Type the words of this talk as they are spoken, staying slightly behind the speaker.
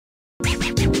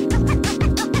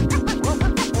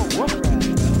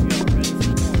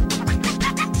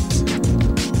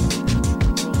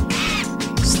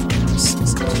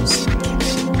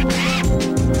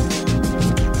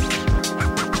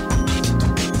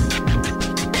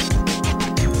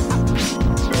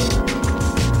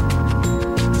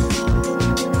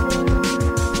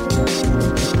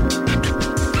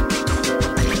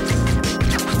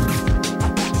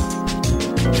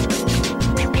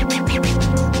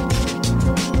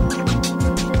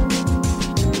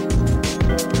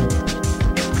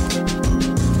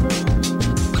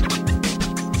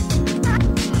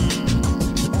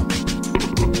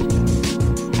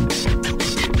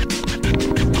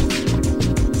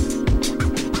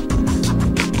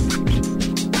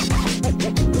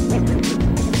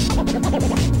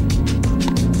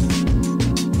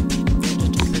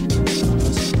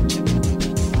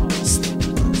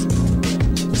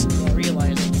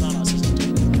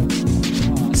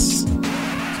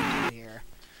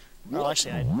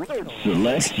actually, I don't know.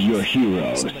 Select your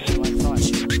heroes. Somebody who I thought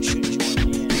should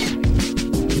join me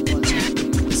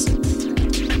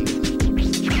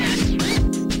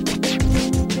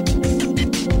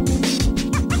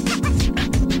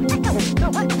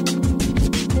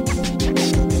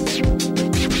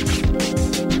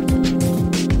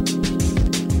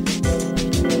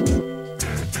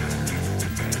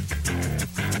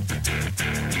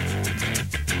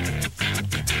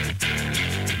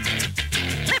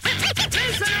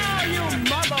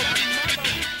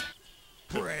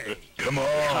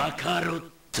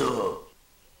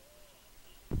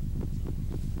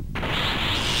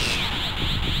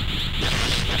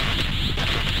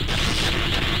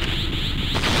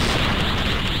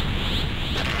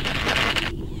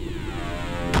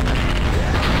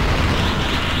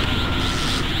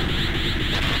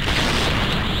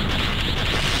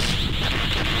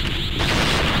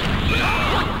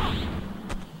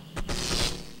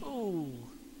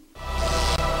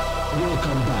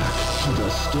Welcome back to the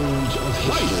stage of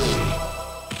history.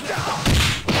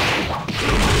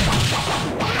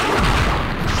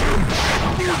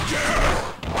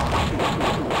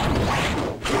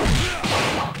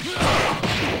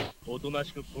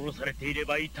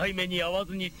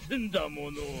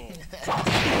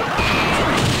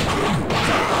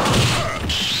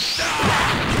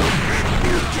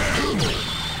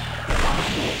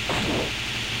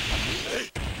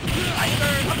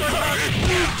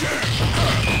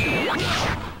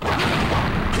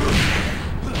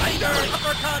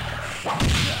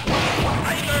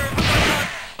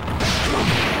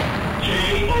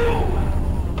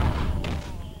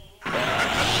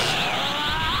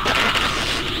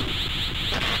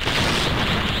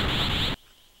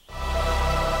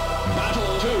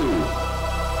 Battle 2.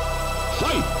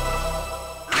 Fight!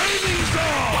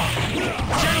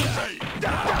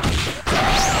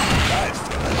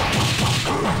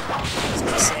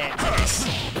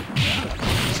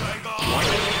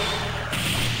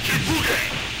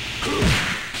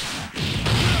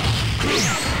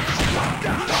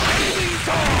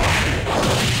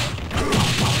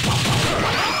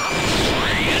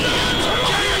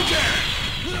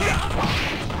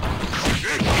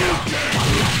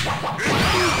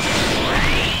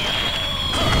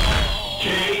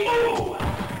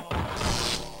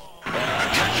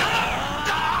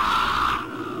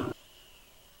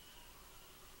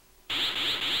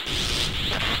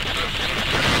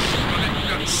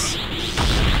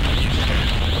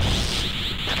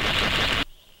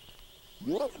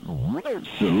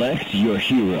 Select your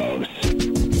heroes.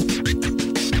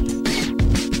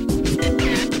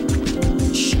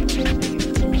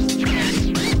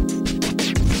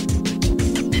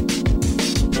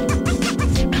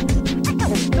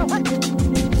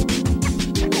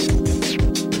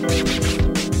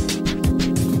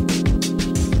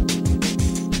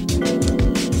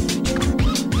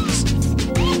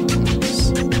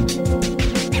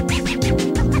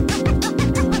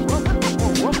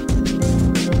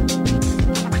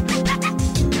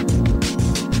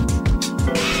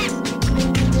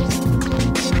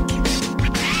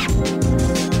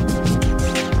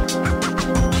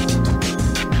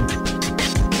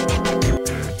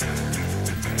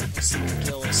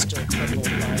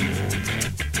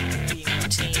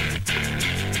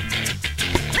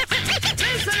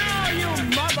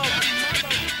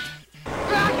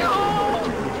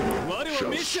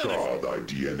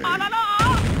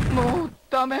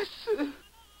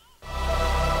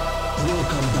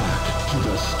 Welcome back to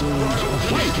the stage of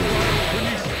history.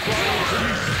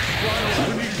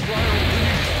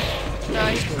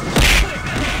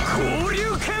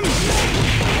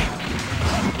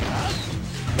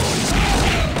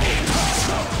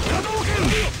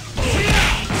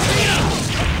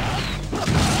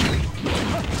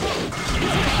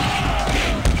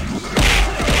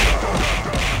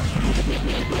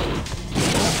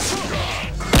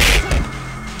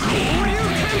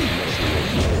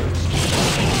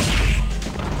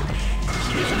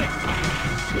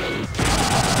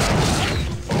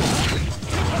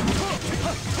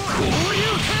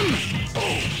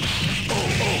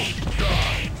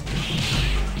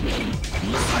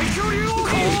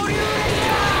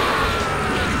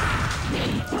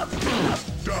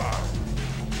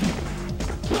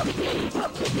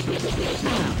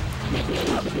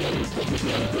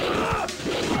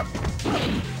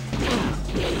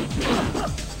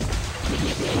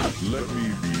 Let me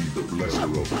be the blesser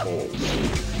of all.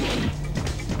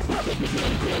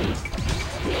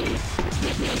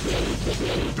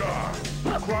 Die!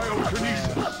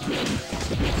 Cryokinesis!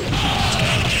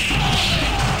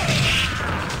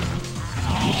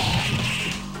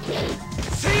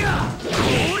 See ya!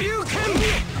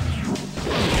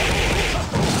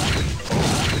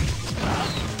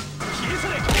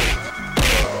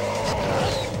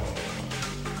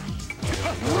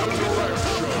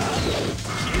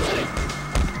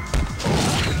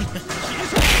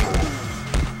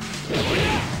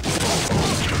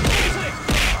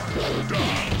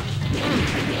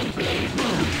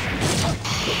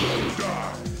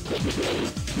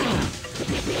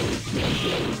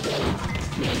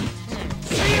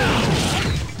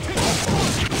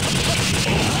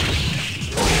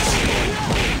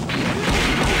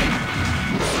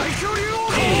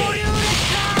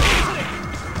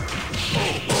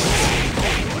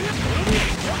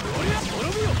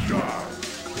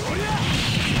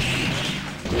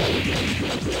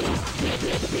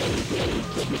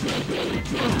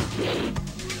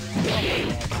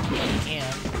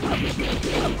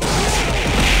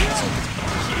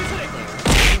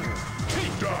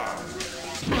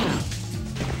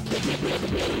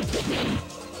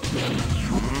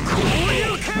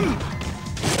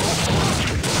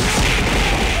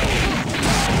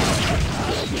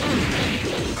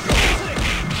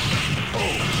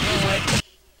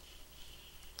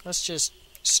 Let's just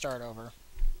start over.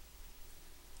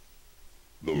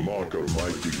 The mark of my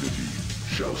dignity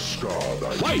shall scar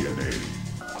thy DNA.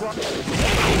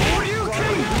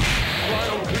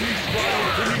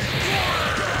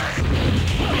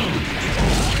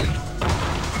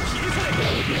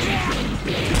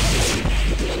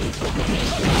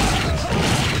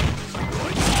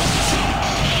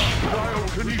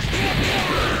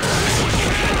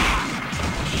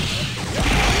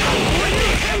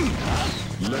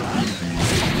 Let me be.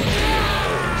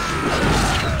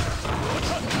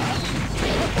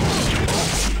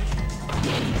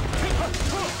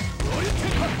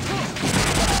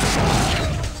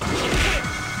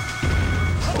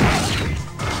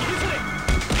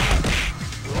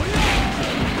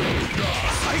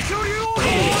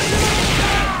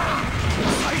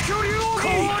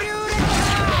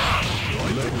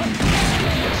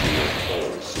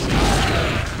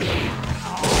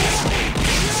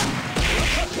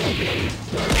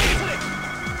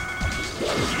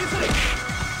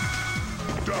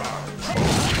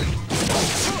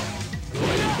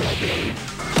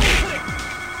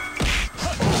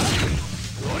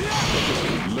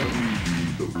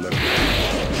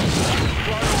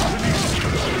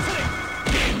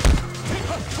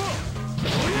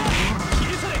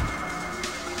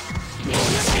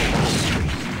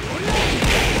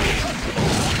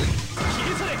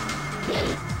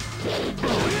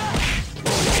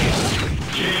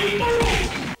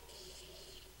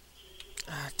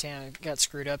 Damn, I got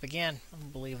screwed up again. I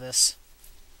don't believe this.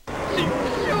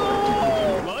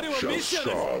 Shall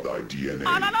scar thy DNA.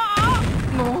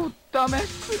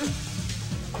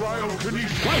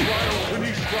 Cryokinesis!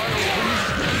 Cryokinesis!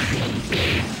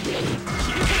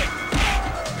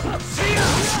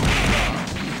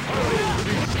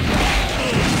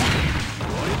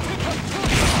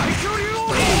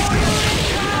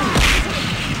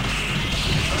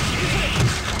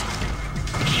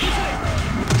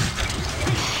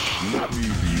 Let me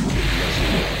be the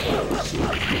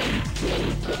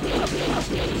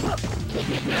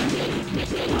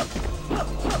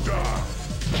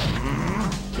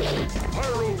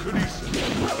Pyrokinesis!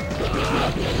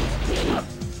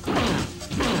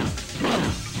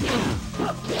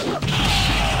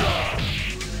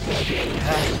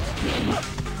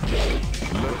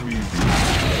 Let me be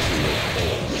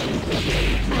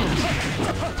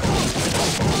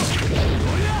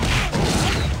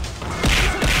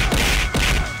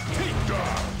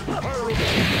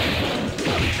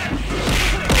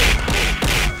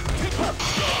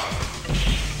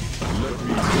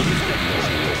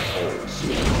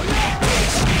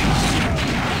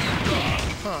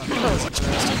Huh, that was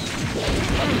interesting.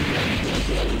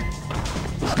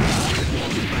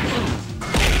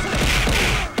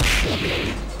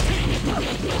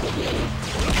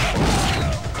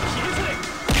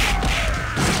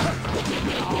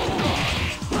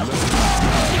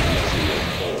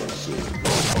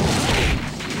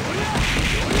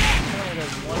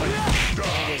 There's one of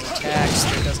his attacks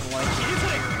that doesn't like it.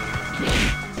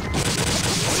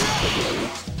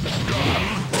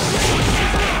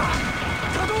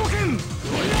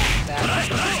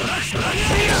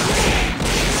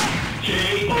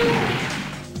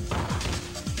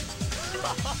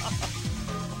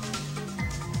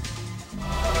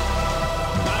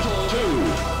 Battle 2.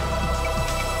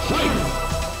 Fight!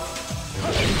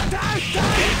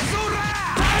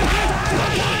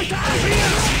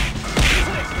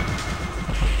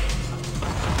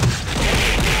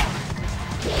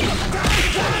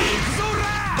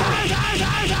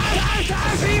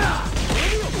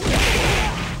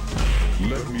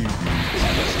 Let me be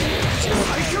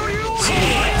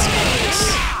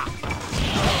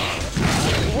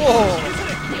Whoa!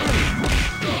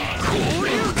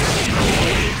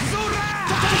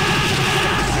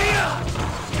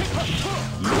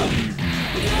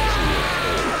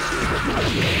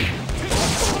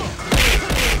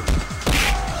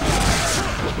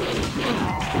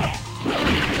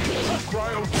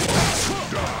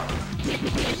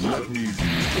 Let me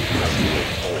be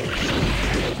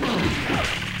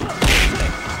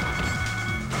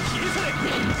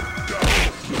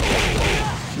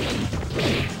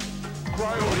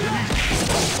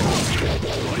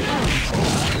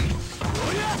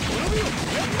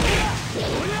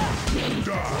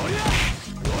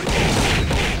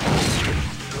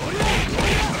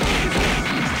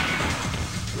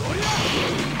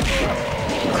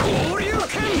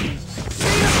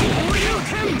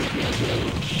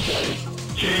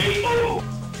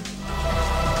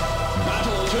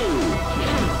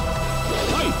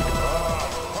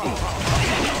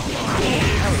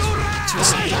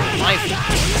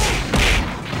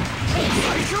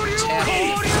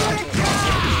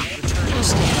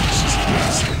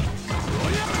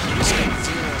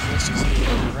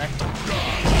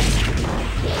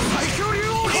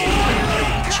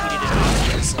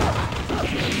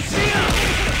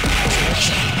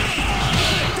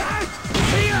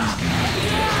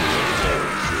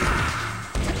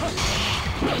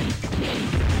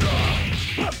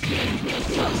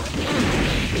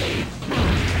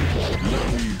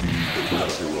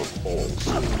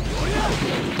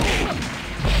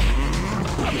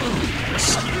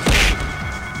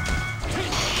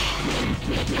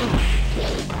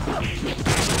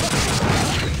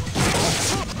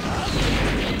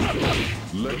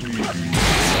Let me be.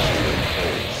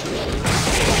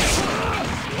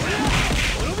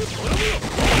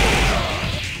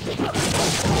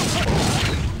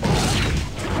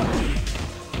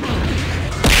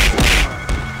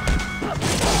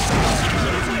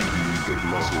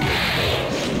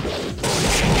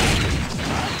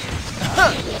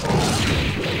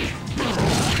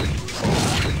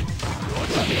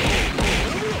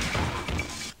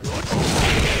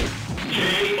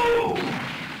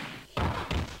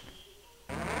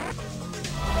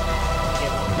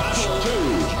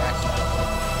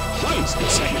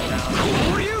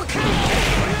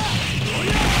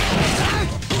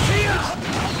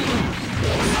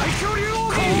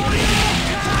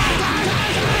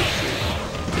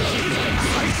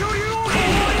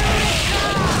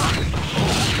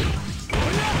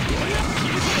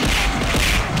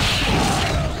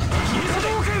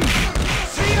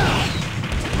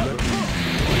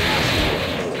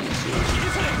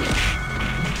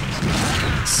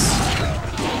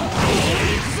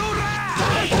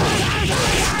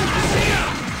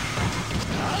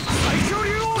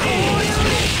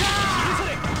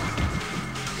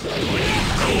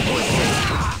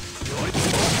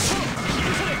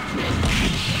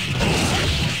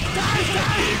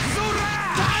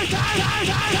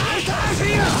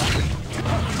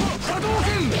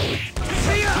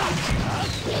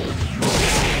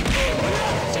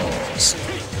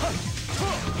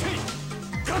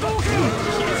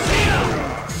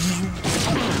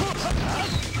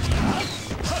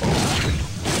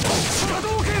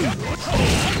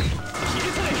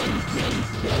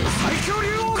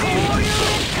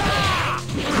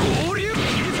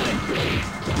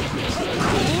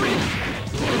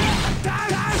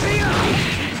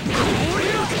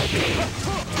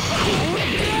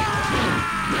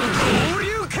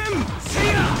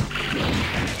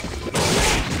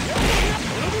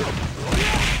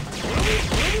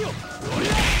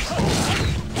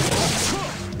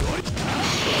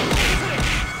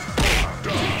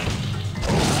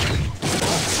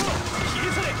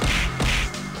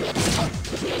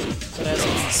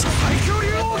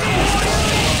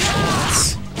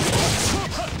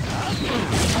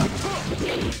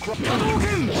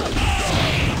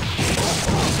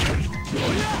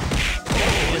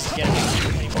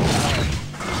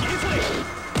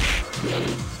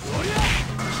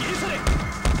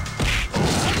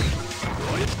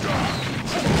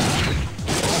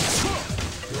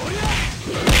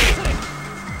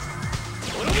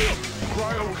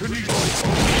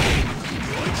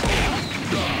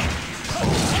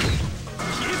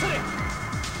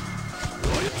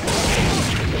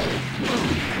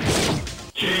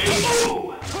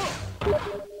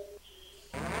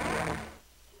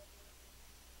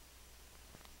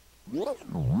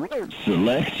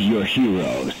 Select your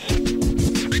heroes.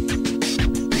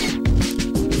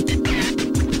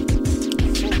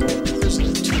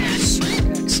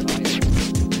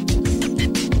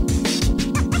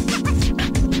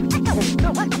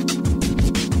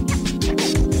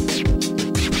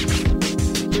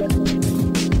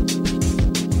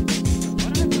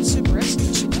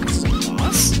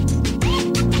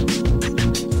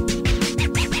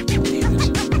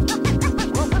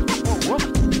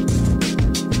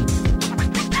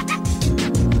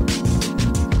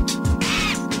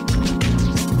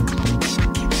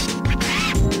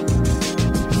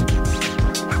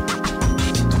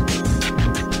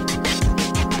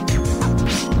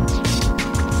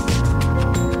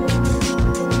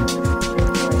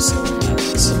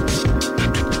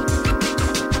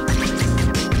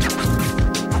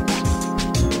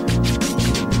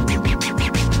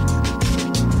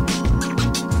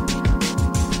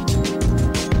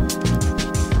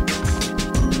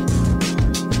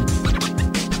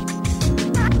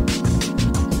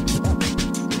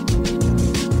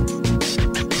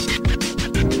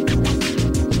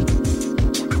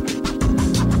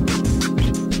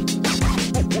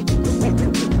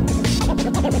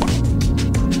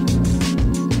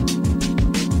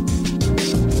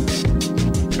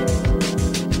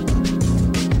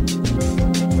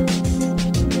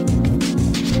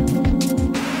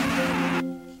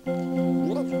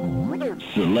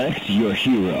 Select your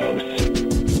heroes.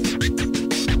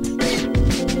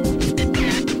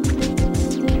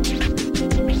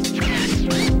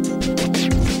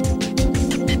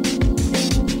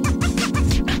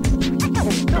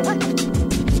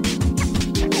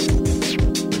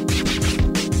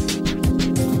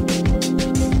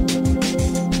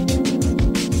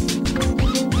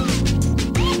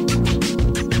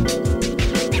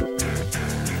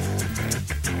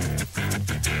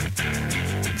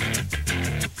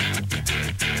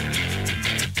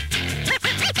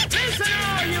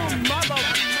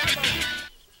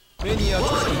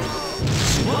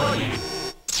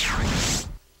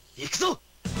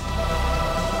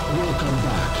 Welcome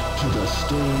back to the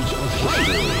stage of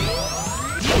history.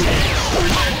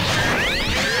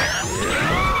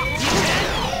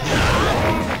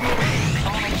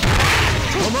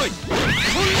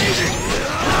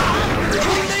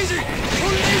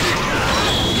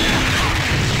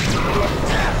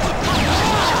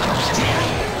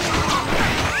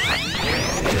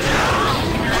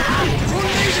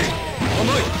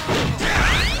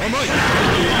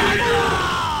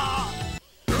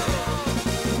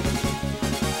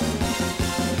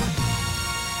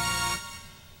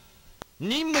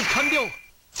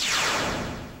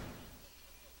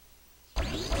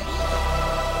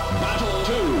 Battle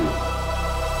 2.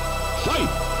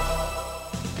 Fight!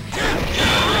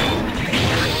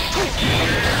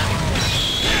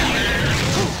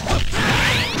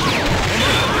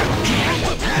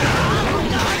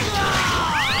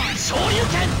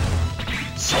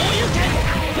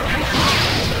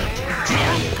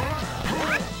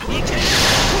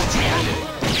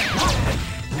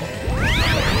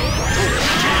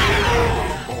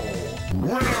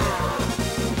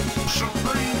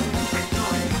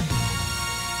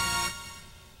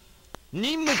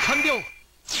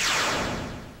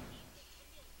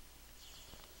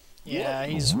 Yeah,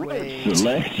 he's way.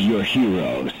 Select your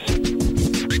heroes.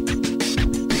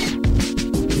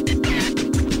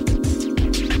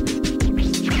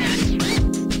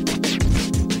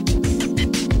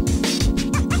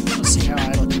 Let's see how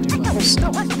Eyedol can do level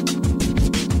 7.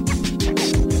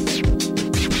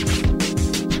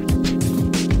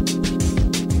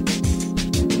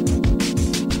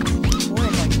 Or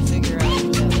if I can figure out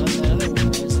what that other one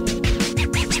is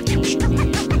that I should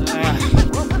need.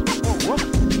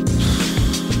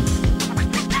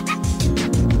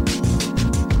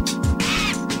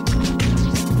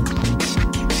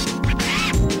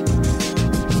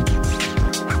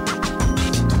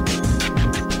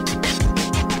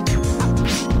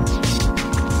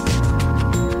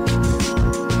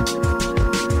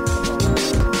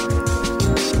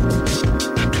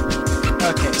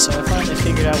 Okay, so I finally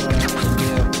figured out what I want to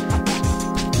do.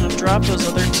 I'm going to drop those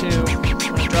other two. I'm going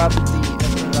to drop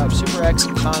Super X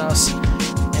and Kanos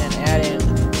and add in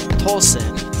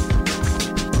Tôsen.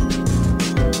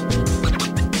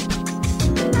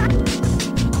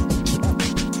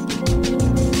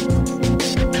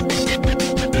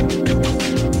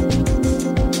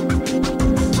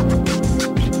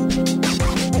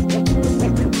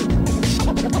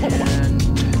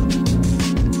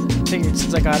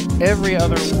 Since I got every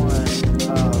other one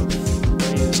of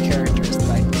Ryu's characters that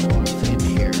I know of in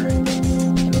here,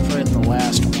 I'm gonna put in the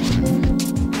last one.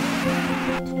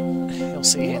 You'll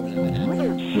see him in a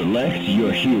minute. Select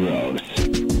your heroes.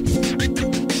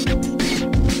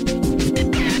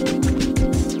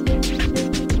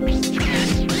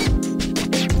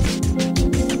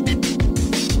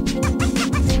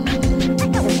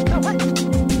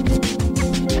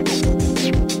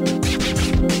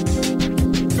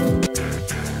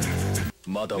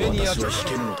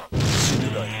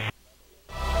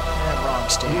 Wrong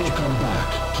stage. Welcome back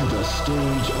to the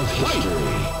stage of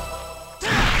history.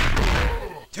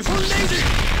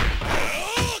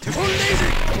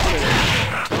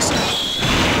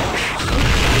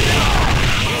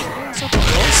 What's up,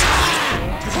 girls?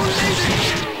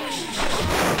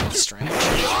 Strange.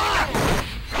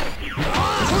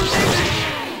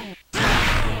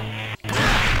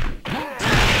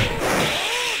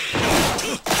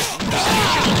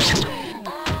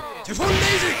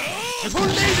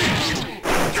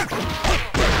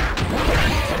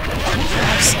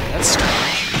 That's strange.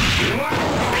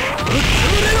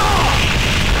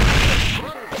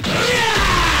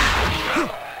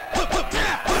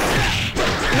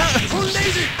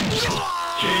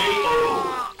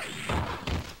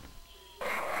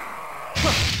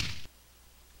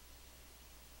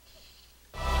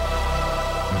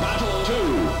 Battle 2.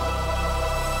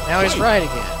 Now he's right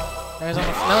again.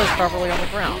 Now he's properly on the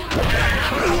ground.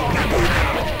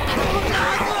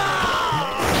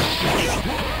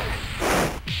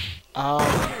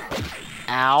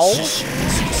 Ow.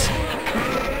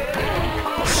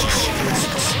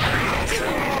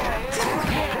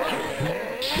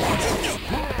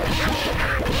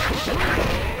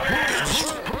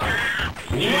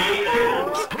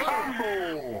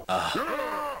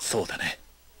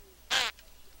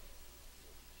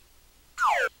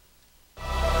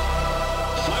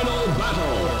 Final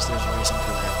battle. Yes, there's a reason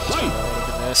for that. Fight! Look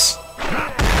at this.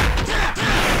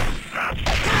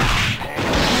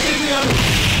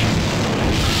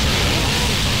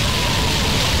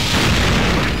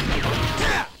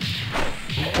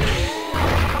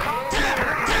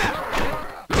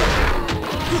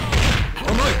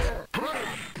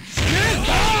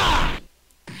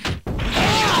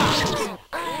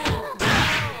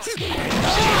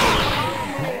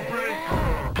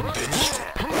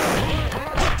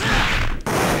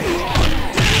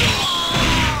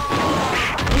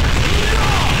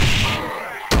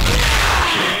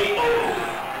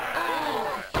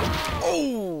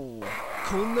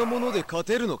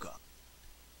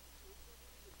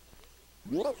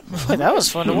 Boy, that was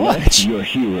fun to watch. Your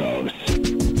heroes.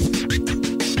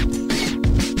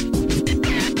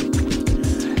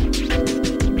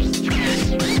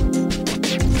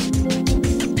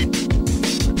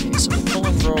 Okay, so we're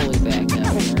pulling Broly back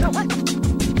down here.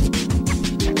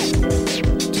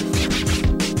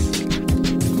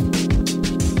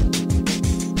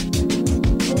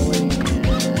 Broly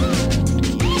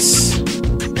and Geese.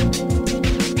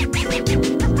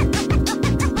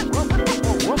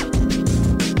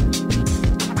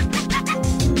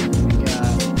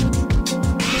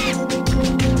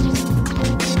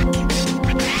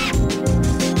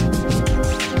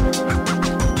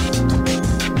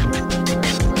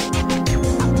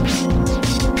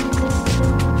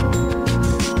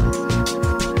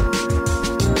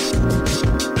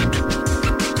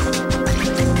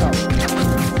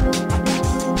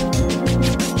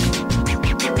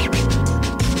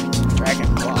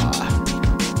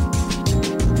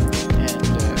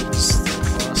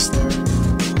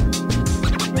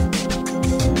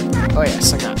 Oh yeah,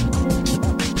 Sagat.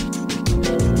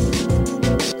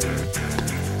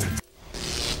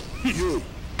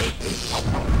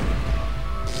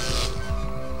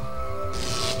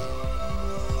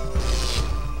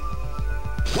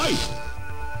 Fight!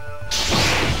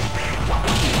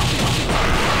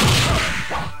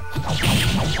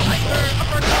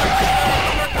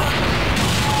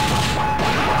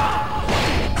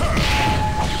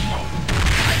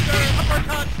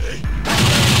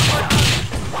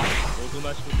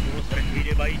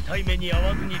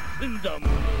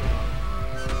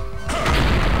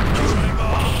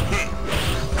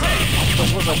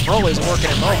 Looks like Broly's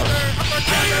working him over.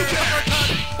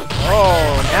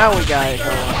 Oh, now we got it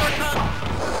going.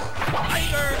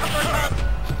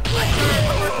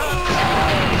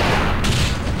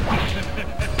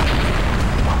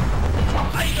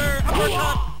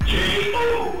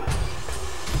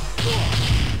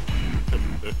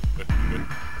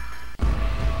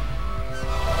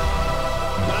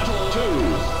 Battle 2.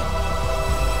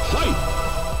 Fight!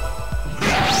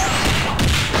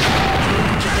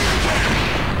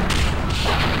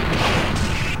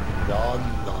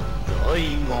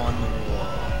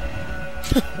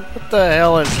 What the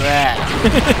hell is that?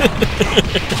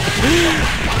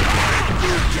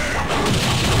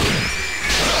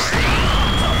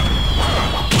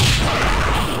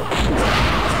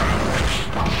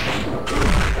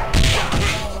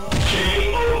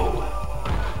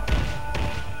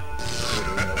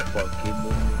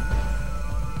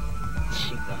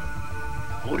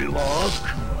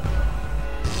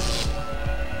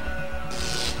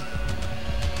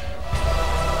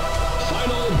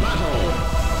 Final battle.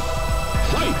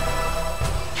 Fight!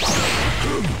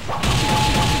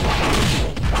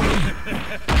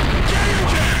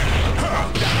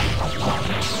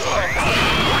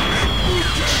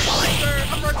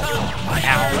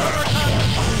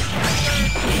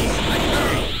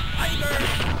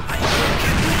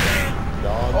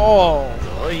 Oh.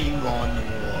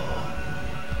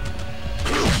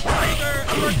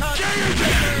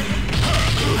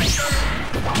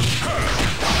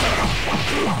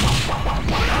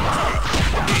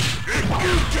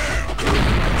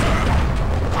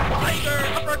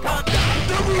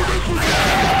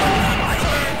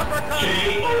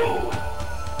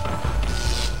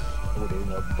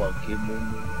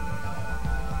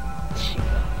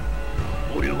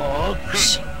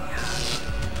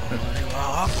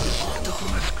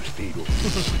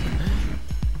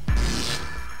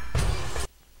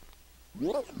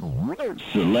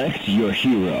 Select your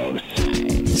heroes.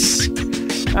 Nice.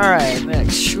 Alright,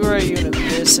 next. Shura,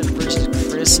 Univision versus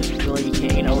Chris and Billy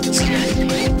Kane. Oh, this is gonna be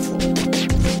painful.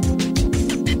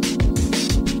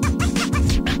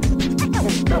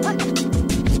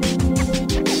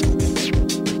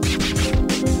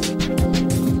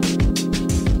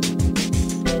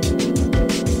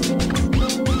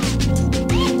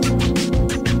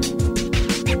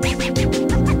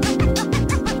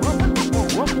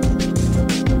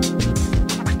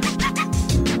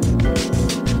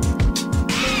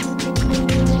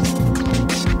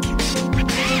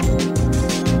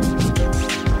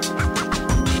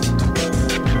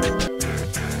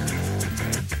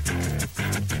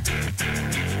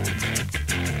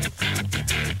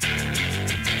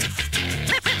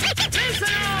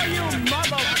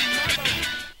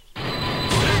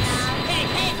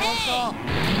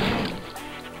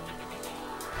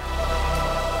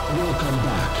 Welcome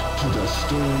back to the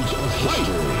stage of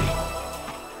history.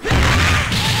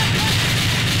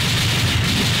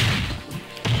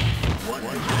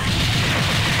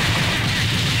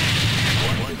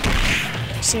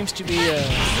 seems to be a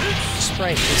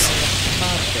sprite missing at the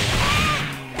top there.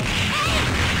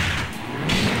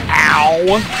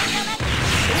 Ow!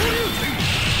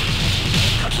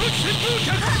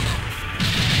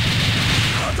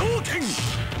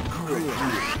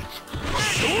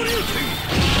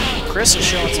 Chris is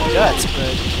showing some guts,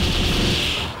 but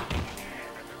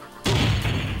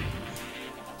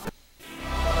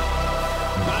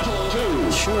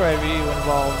sure, I'd be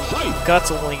involved. Guts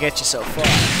will only get you so far.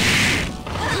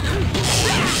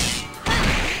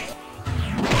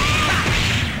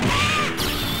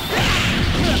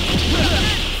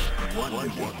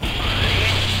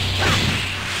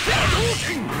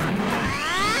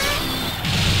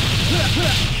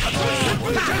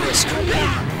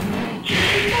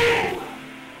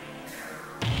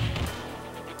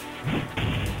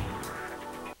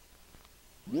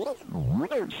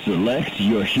 Select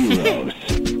your heroes.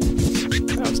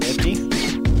 That was nifty.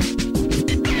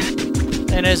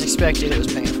 And as expected, it was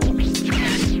painful.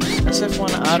 SF1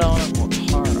 Eyedol or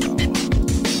Taro.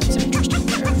 That's an interesting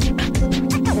pair.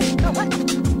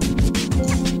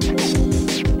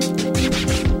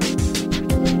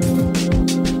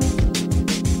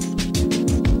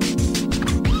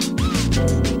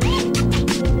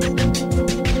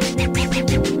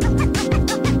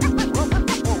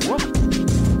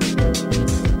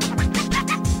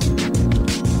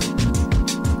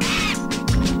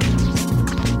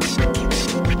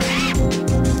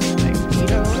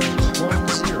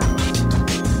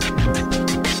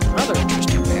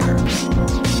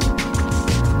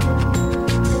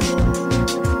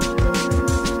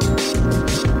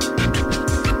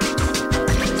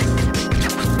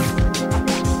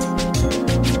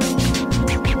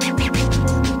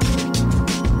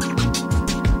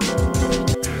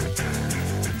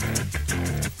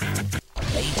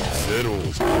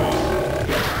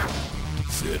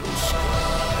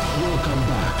 Welcome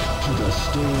back to the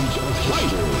stage of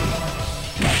history.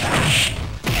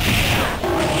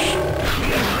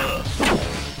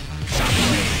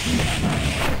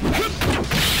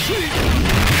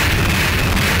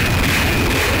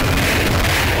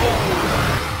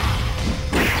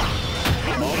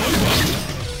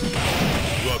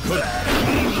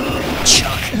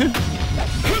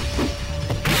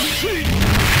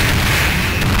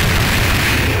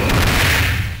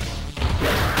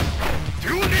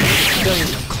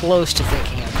 Close to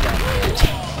thinking I've done it.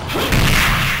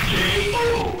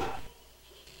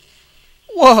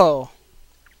 Whoa!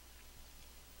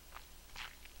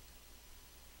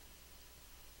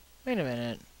 Wait a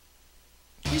minute.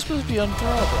 He's supposed to be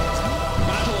unthrowable, isn't he?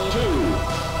 Battle 2.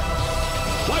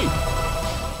 Fight!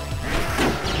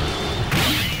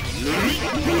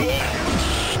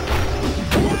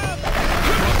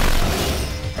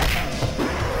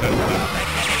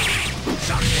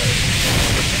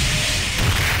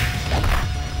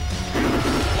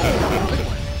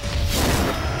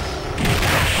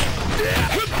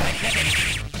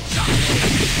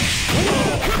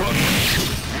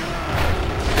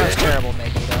 That was terrible,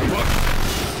 Magneto.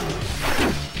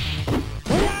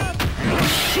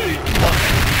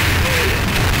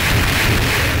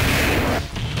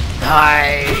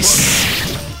 Nice!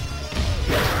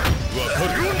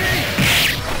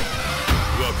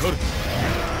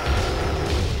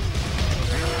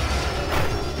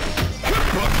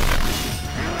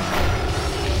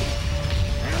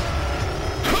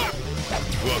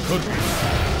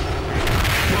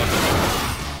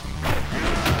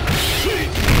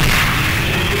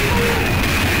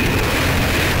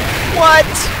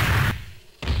 What?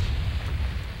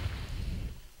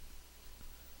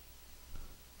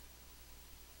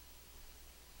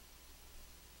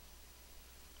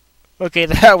 Okay,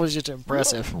 that was just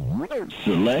impressive.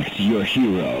 Select your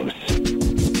heroes.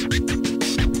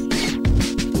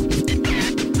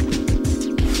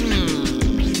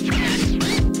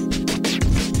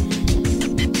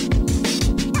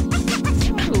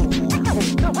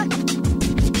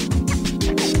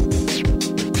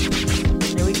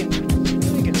 Yeah, we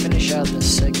can finish out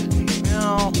this segment.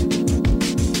 No.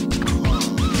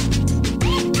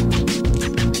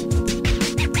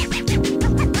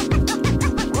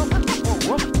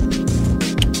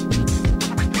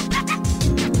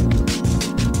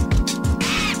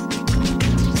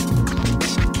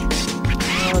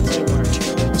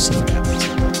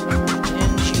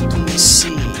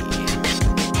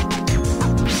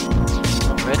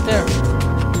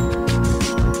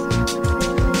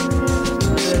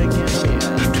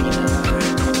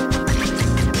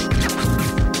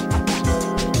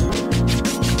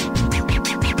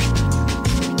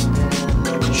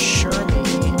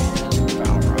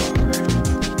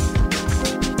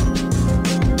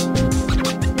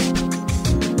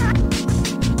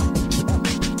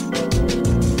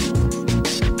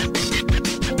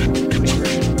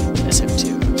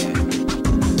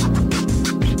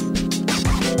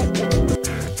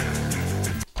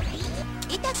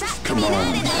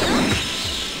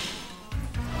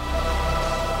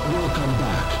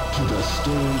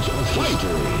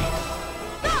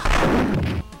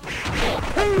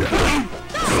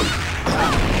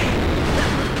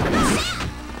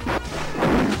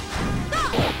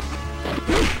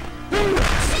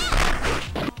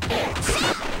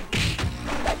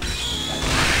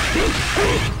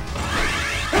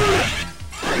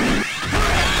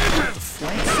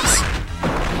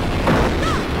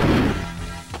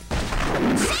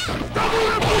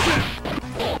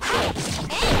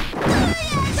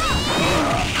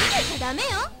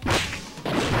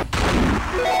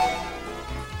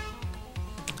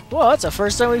 Well, that's the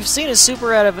first time we've seen a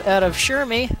super out of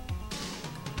Shermie.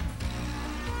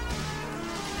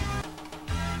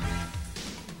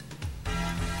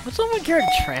 Would someone care to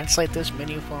translate this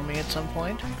menu for me at some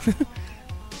point?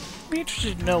 Be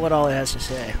interested to know what all it has to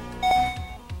say.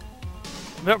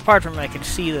 But apart from I can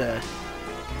see the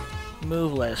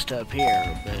move list up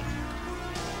here, but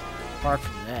apart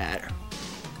from that.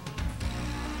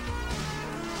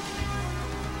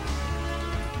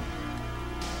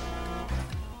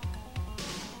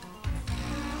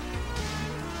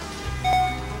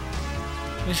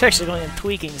 He's actually going and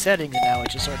tweaking settings now,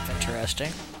 which is sort of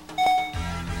interesting.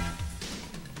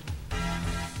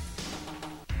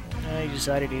 He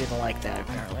decided he didn't like that,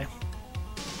 apparently.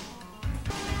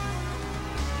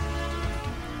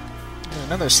 And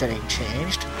another setting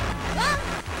changed.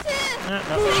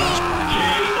 Nothing changed.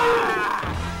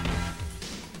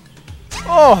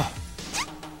 Oh!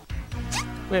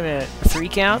 Wait a minute, a 3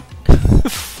 count?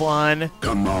 Fun.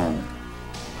 Come on.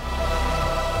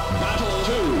 Battle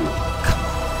 2.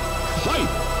 Fight!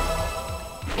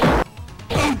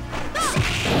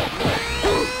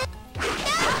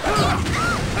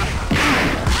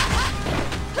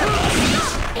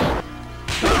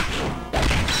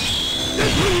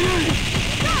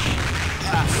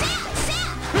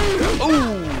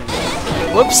 Ooh!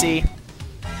 Whoopsie.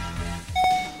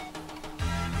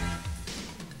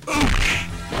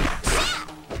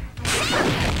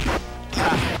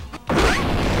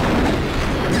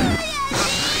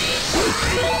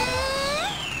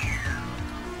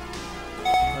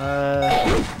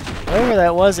 Whatever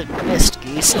that was, it missed,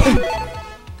 Geese.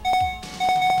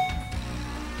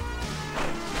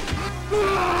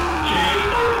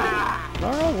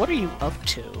 Laurel, what are you up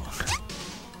to?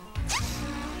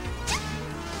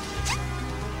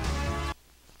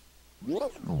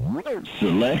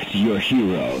 Select your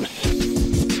heroes.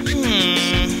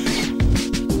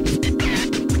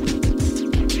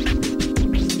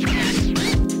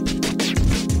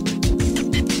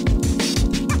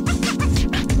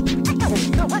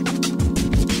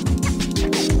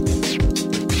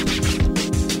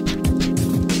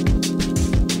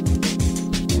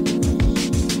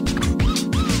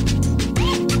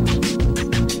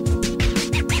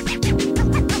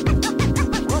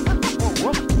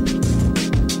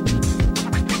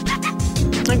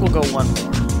 I think we'll go one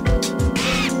more.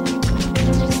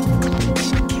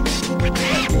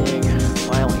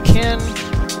 Violent Kin.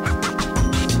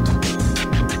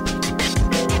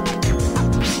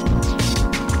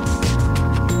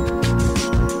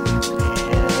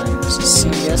 And this is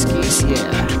CBS Geese,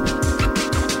 yeah.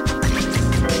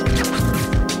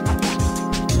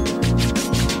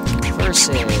 Versus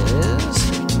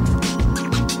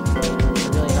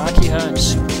really Akiha and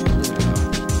Super.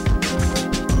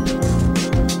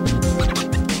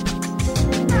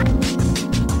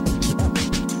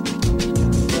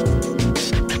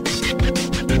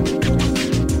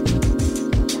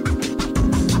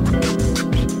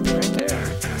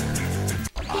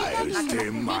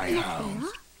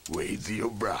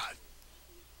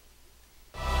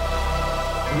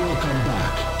 Welcome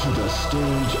back to the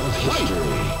stage of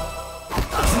history.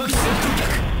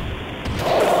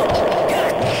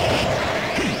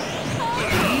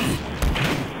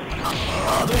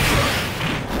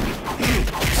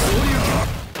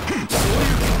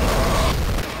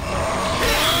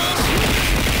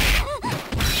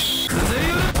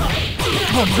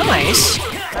 Oh, nice.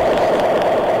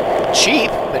 Cheap,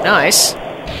 but nice.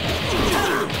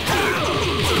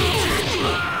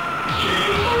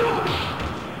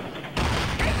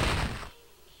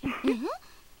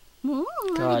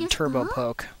 God, turbo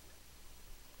poke.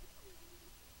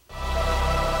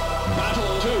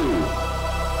 Battle 2.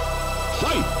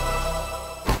 Fight!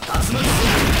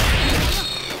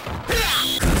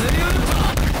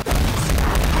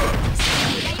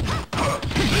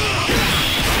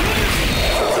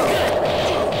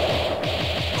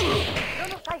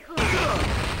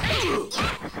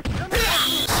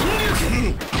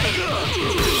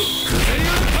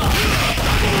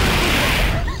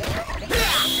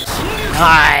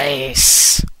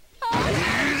 Nice!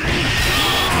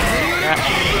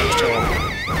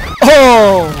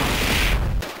 Oh!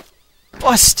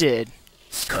 busted!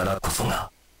 Final battle.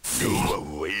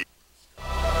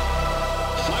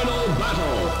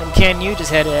 And Ken, you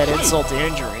just had to add insult to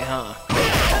injury, huh?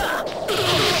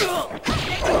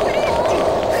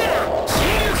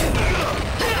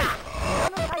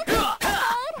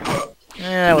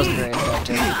 That wasn't very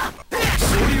effective.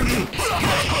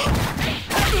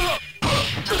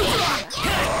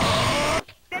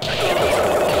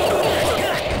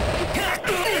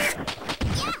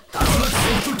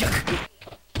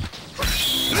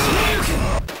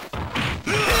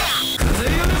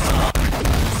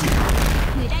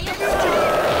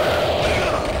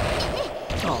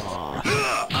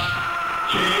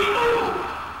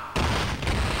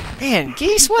 Man,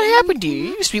 Geese, what happened to you?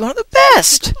 You used to be one of the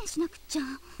best!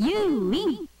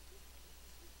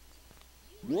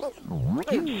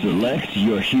 Select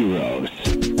your heroes.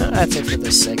 That's it for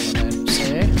this segment, I'd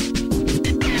say.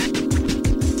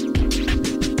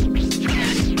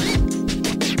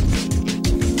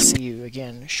 See you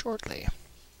again shortly.